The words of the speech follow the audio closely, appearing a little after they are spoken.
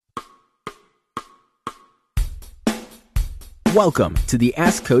Welcome to the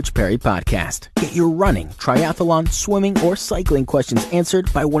Ask Coach Perry podcast. Get your running, triathlon, swimming, or cycling questions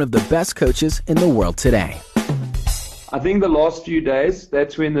answered by one of the best coaches in the world today. I think the last few days,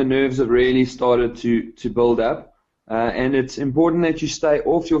 that's when the nerves have really started to build up. And it's important that you stay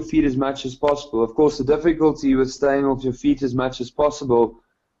off your feet as much as possible. Of course, the difficulty with staying off your feet as much as possible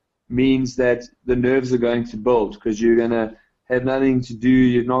means that the nerves are going to build because you're going to have nothing to do.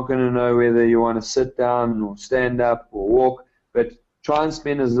 You're not going to know whether you want to sit down or stand up or walk. But try and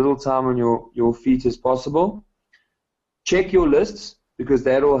spend as little time on your feet as possible. Check your lists because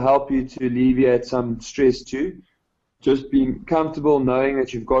that will help you to alleviate some stress too. Just being comfortable knowing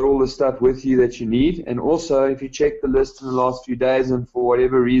that you've got all the stuff with you that you need. And also, if you check the list in the last few days and for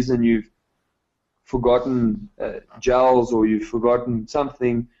whatever reason you've forgotten gels or you've forgotten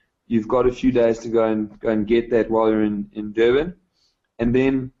something, you've got a few days to go and get that while you're in Durban. And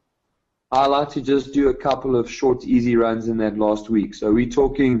then I like to just do a couple of short, easy runs in that last week. So we're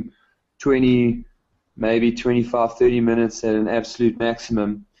talking 20, maybe 25, 30 minutes at an absolute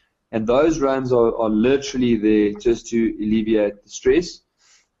maximum. And those runs are literally there just to alleviate the stress.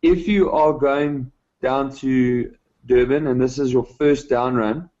 If you are going down to Durban and this is your first down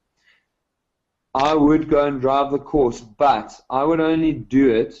run, I would go and drive the course, but I would only do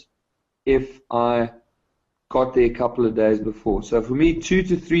it if I got there a couple of days before. So for me, 2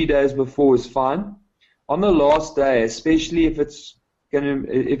 to 3 days before is fine. On the last day, especially if it's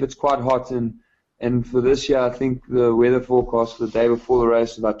quite hot, and for this year, I think the weather forecast for the day before the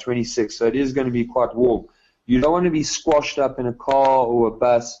race is about 26, so it is going to be quite warm. You don't want to be squashed up in a car or a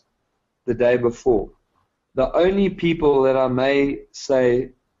bus the day before. The only people that I may say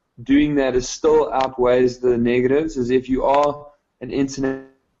doing that is still outweighs the negatives is if you are an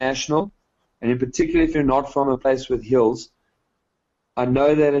international, and in particular, if you're not from a place with hills. I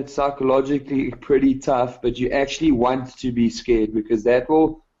know that it's psychologically pretty tough, but you actually want to be scared because that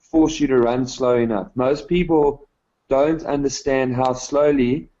will force you to run slow enough. Most people don't understand how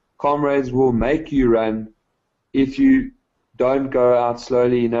slowly Comrades will make you run if you don't go out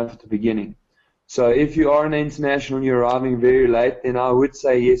slowly enough at the beginning. So if you are an international and you're arriving very late, then I would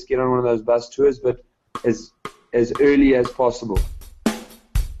say yes, get on one of those bus tours, but as early as possible.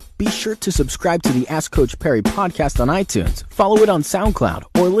 Be sure to subscribe to the Ask Coach Perry podcast on iTunes, follow it on SoundCloud,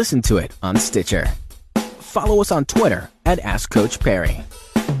 or listen to it on Stitcher. Follow us on Twitter at Ask Coach Perry.